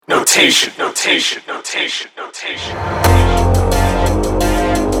Notation, notation, notation, notation.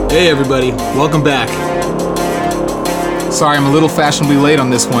 Hey everybody, welcome back. Sorry I'm a little fashionably late on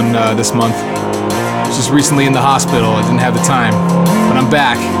this one this month. I was just recently in the hospital, I didn't have the time. But I'm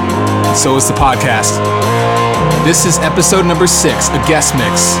back, and so is the podcast. This is episode number 6, a guest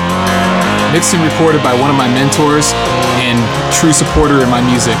mix. Mixed and recorded by one of my mentors and true supporter in my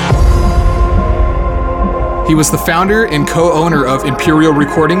music. He was the founder and co-owner of Imperial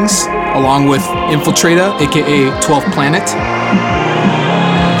Recordings, along with Infiltrata, aka 12th Planet.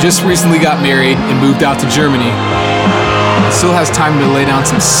 Just recently got married and moved out to Germany. Still has time to lay down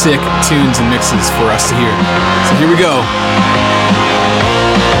some sick tunes and mixes for us to hear. So here we go.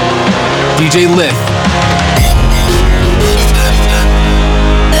 DJ Lith.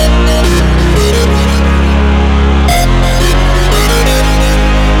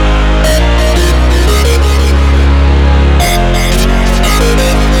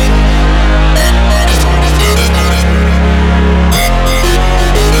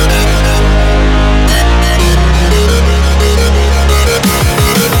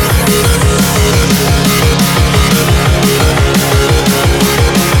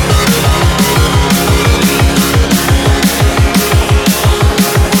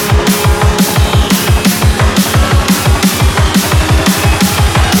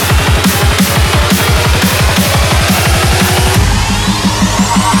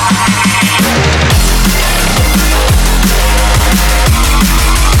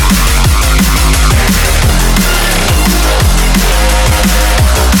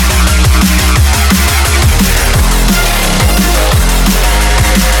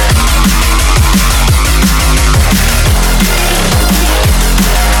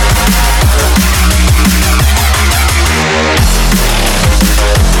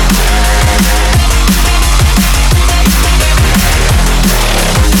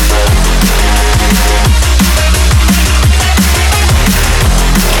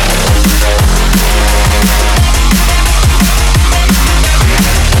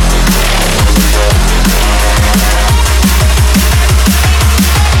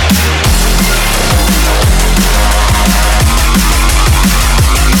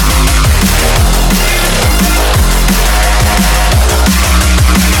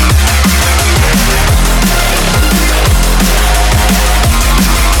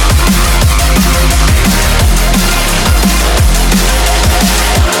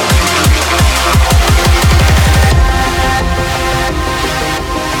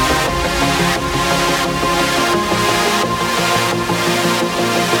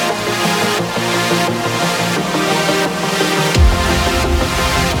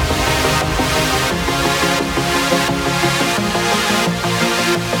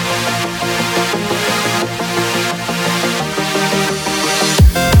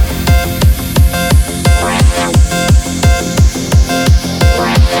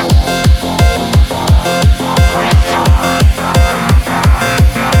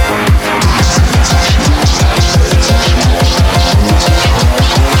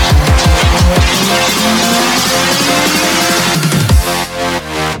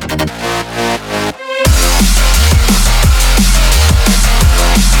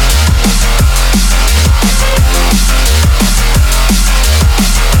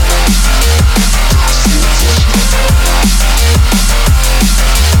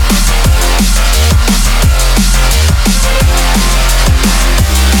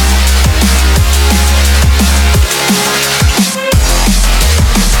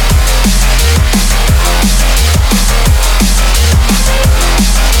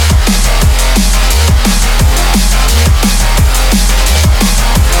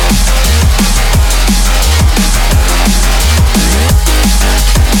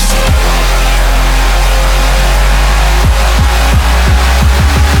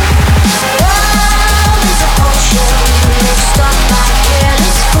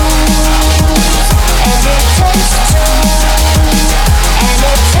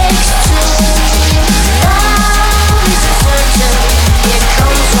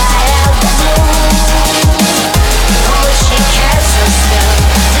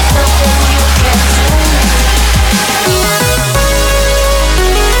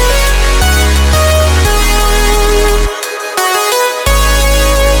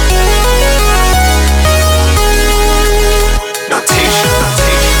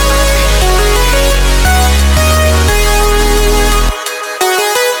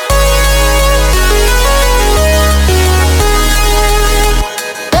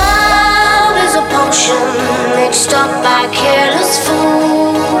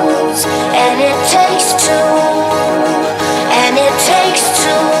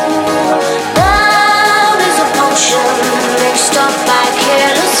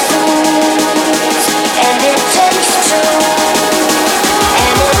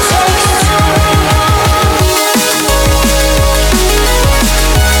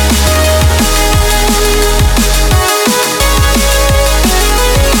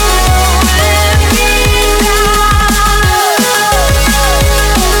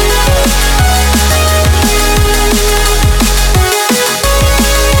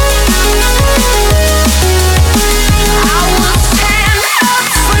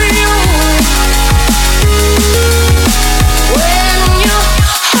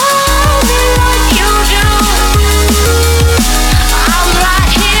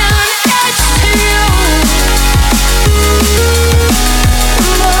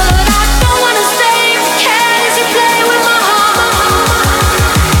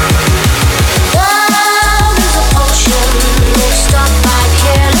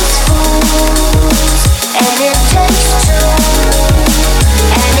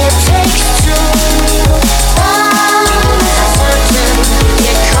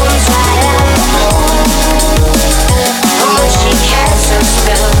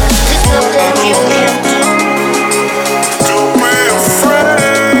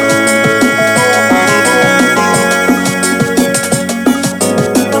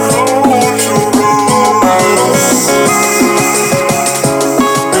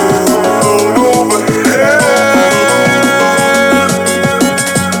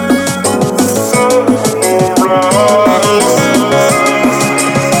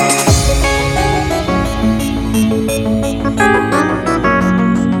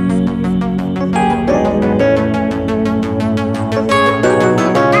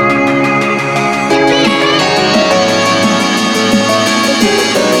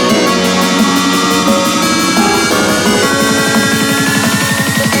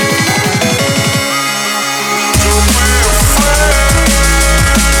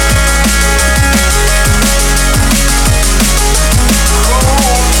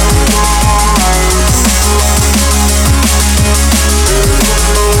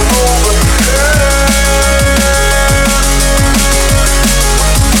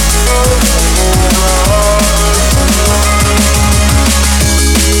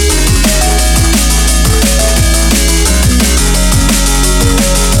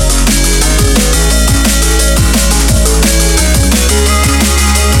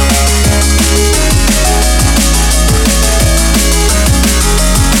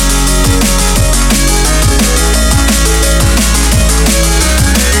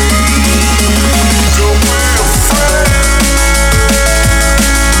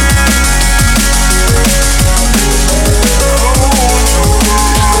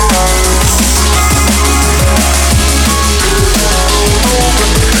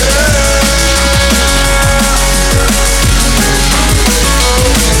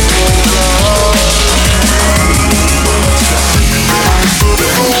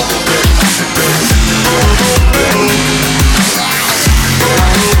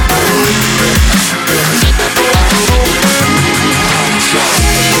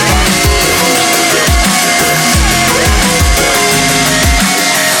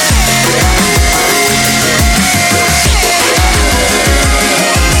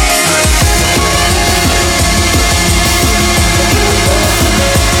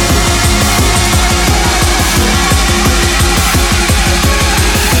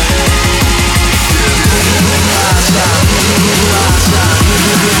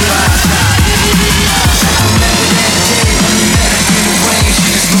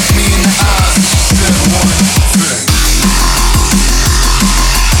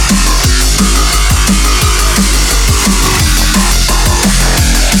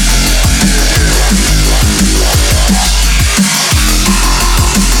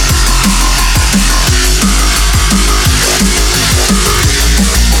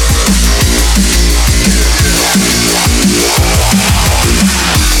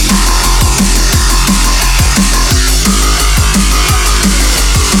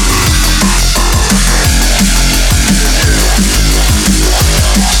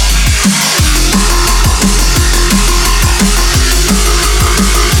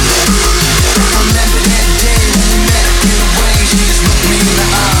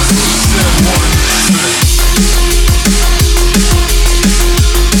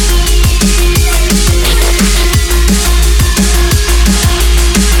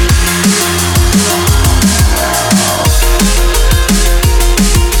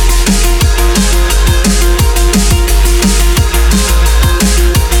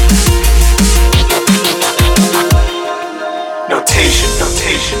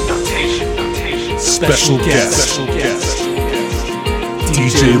 special guest,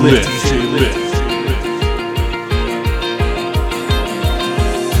 DJ Lit.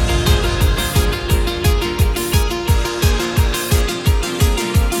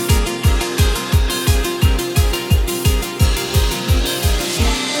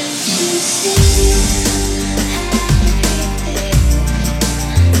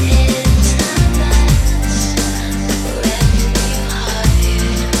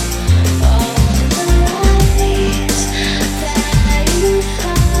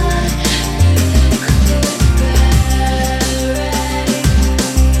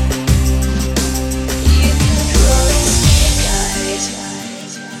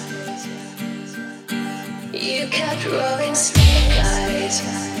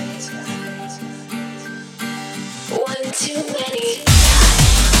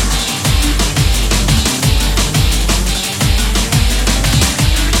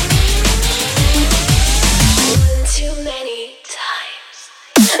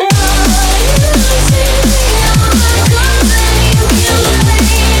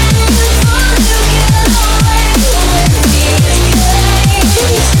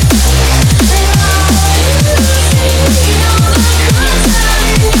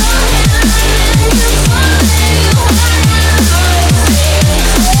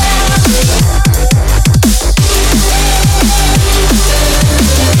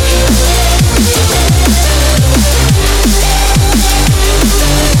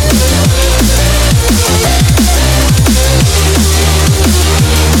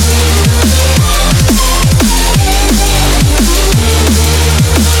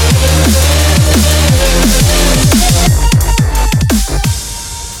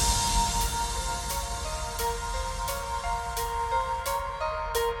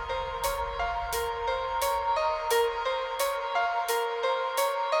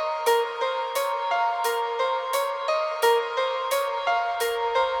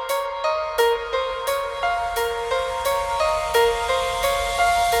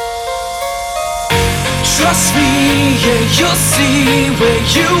 Trust me, yeah, you'll see where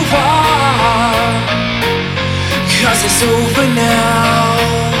you are. 'Cause it's over now,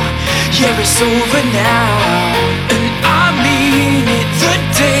 yeah, it's over now. And I mean it, the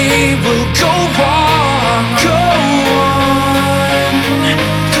day will go on. Go on,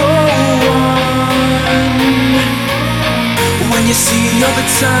 go on. When you see all the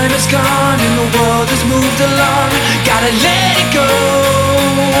time is gone and the world has moved along, gotta let it go,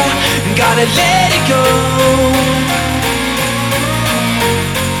 gotta let it go.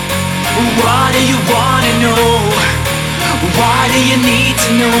 What do you wanna know? Why do you need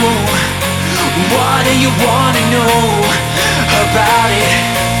to know? What do you wanna know about it?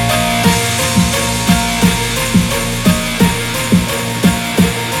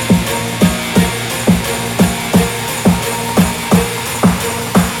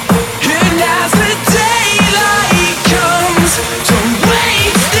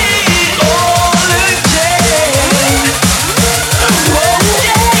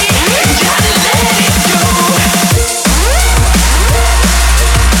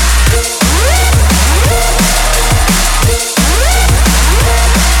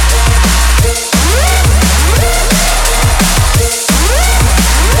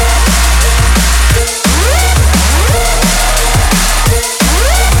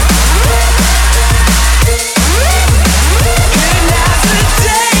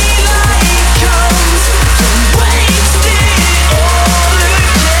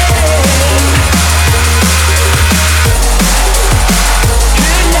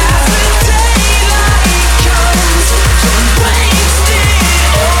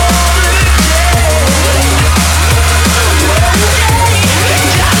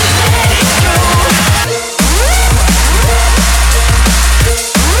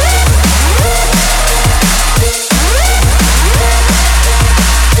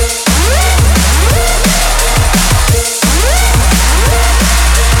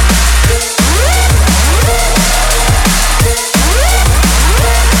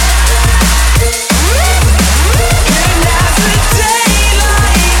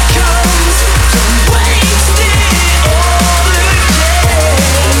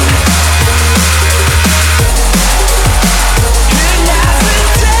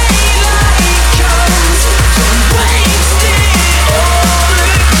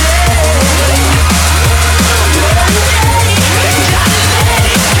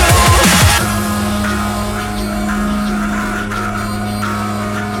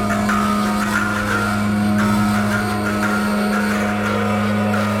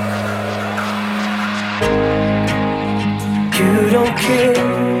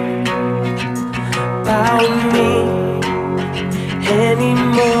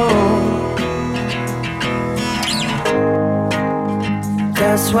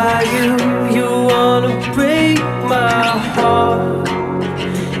 That's why you wanna break my heart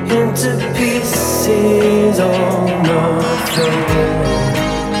into pieces on the floor.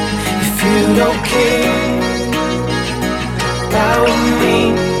 If you don't care about me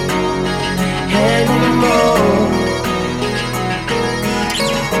anymore,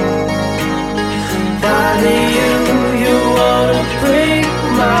 why do you wanna break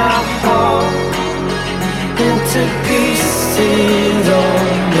my heart into pieces on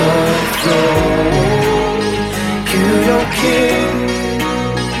the floor? You don't care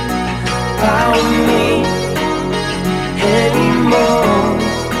about me anymore.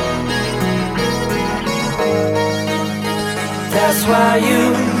 That's why you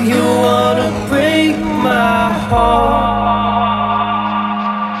wanna break my heart.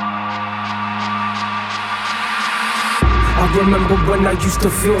 I remember when I used to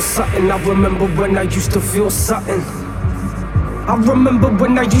feel something. I remember when I used to feel something. I remember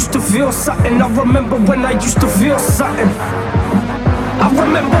when I used to feel something. I remember when I used to feel something. I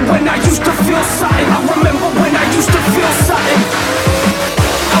remember when I used to feel something. I remember when I used to feel something.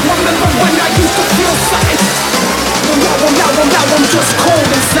 I remember when I used to feel something. Now I'm just cold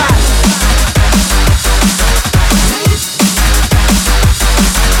inside.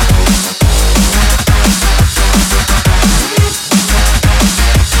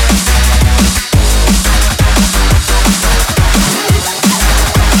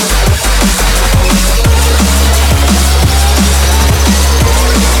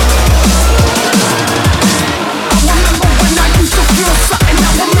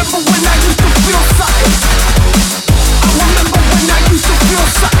 I remember when I used to feel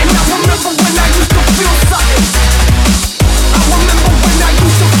something.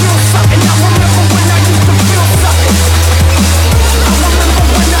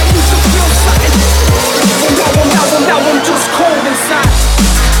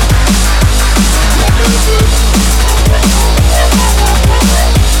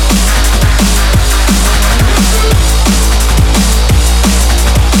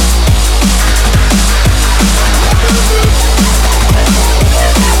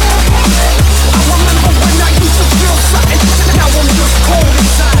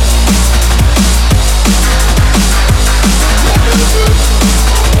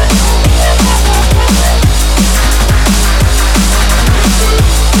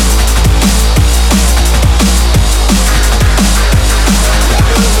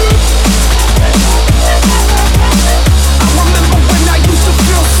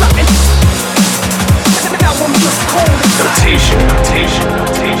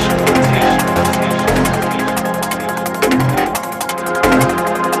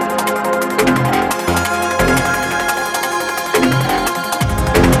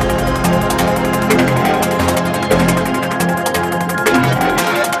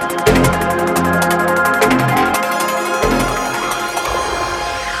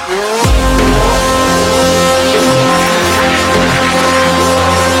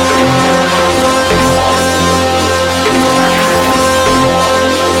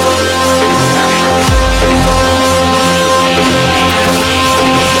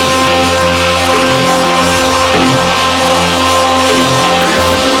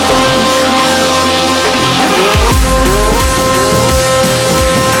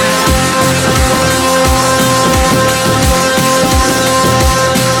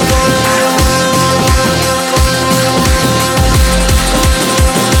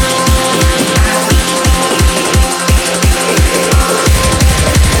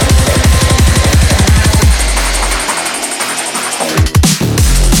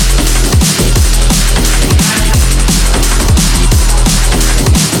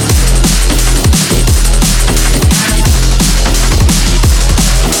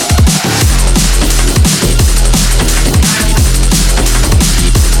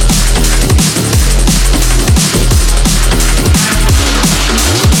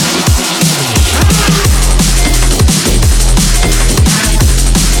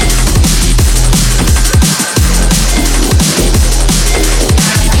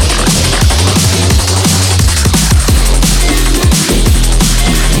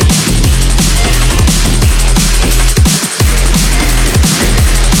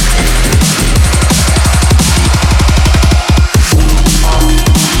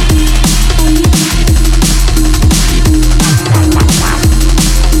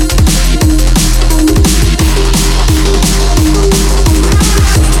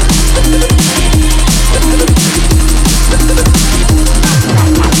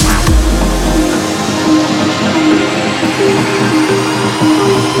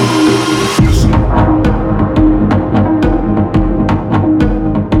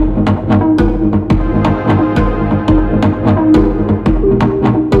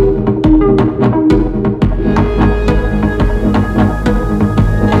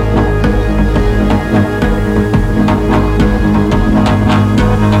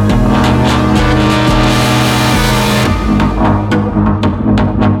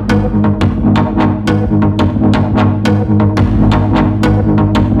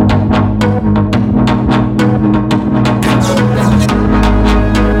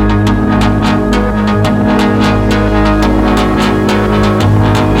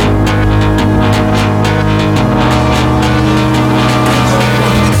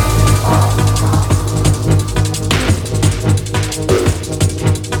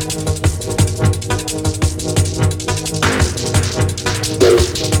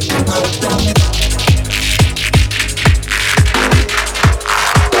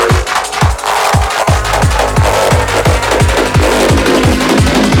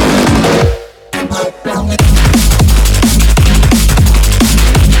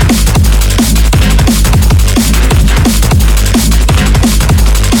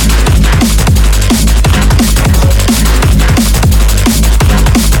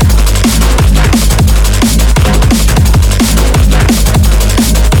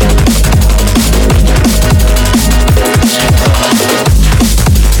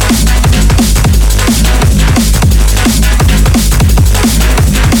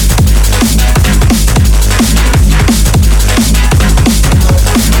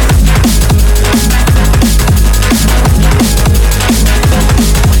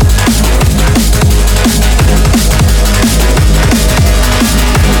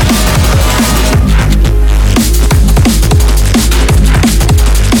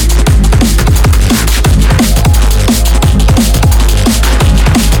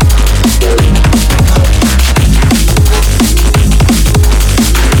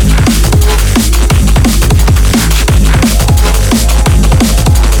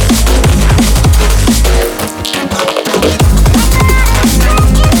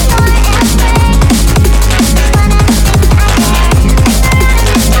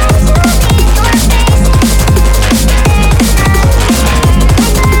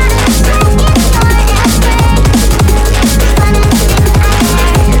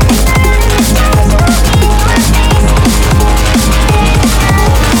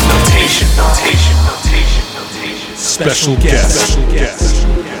 Special guest,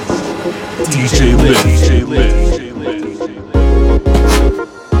 DJ Lit.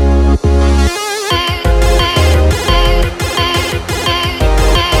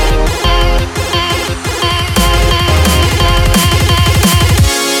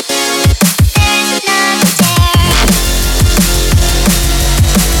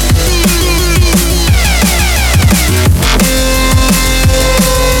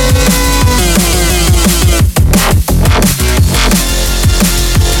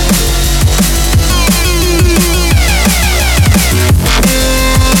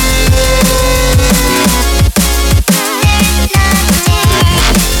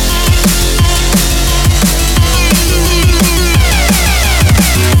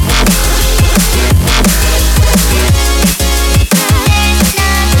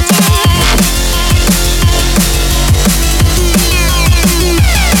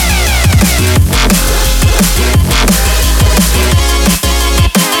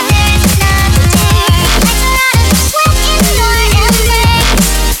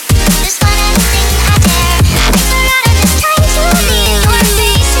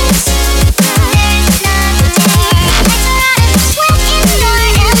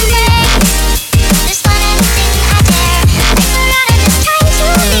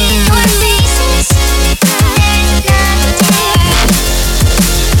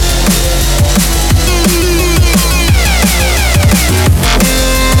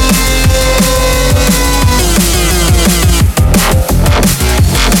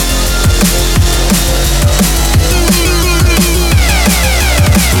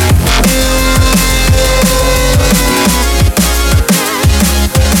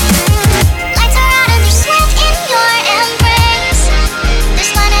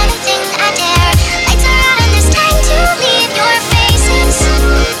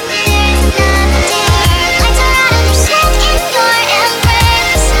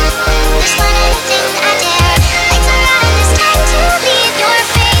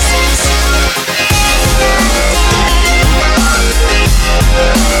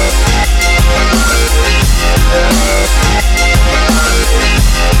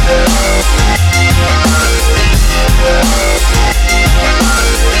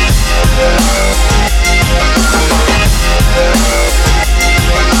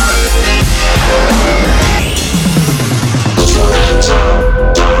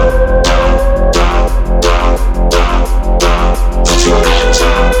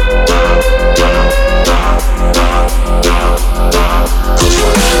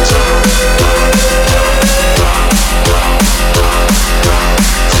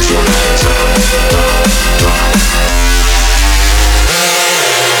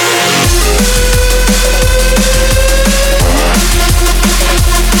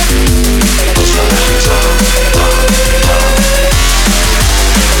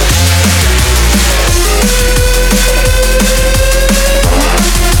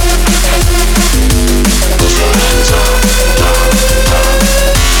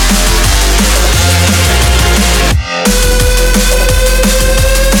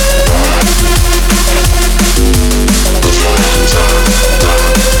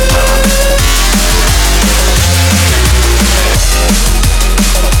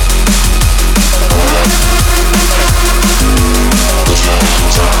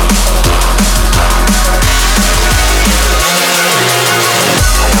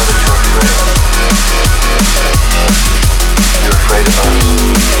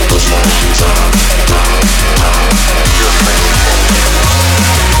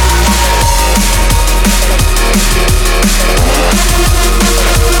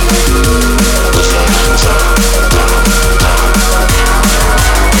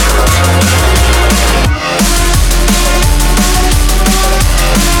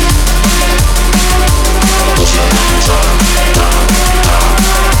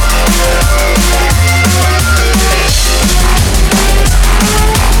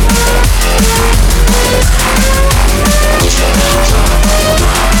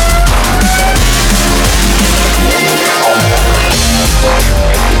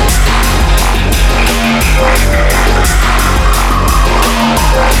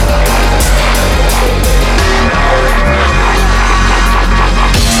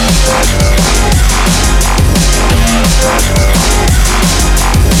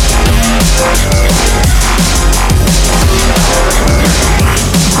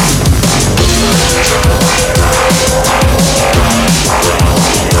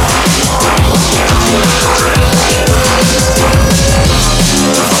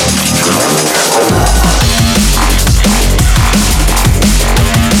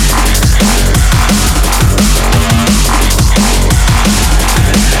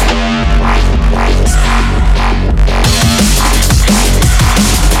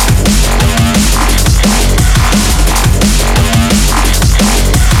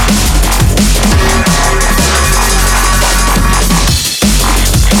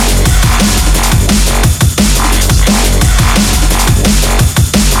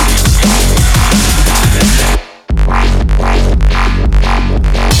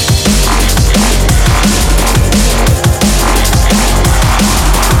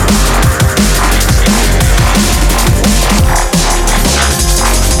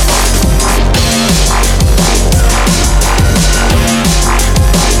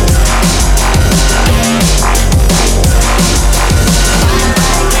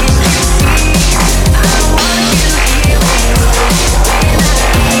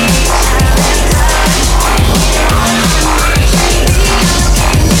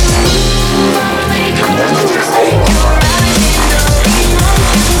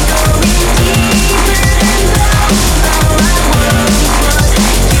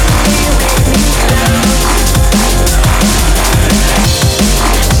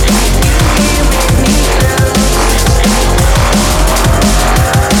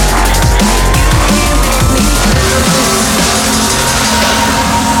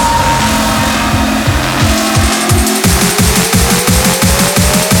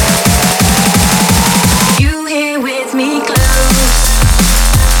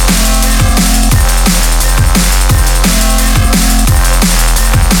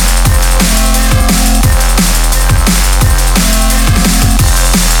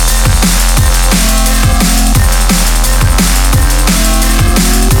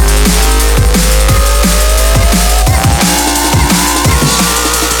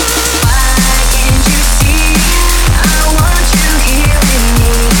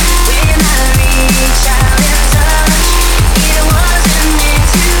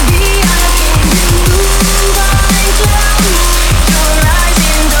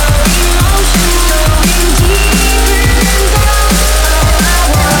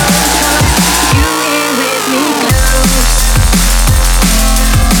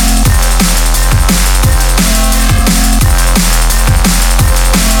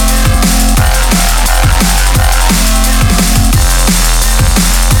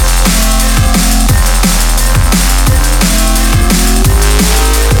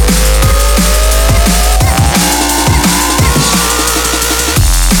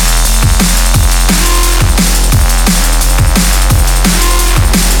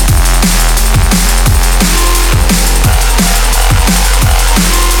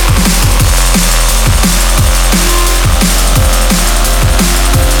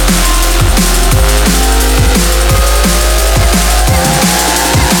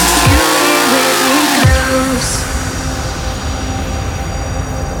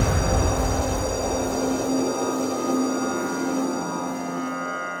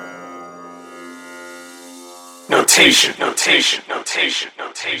 notation, notation, notation,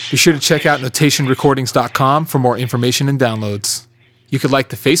 notation. Be sure to check out notationrecordings.com for more information and downloads. You could like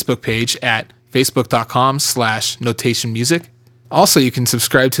the Facebook page at facebook.com/notationmusic. Also, you can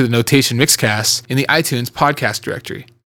subscribe to the Notation Mixcast in the iTunes podcast directory.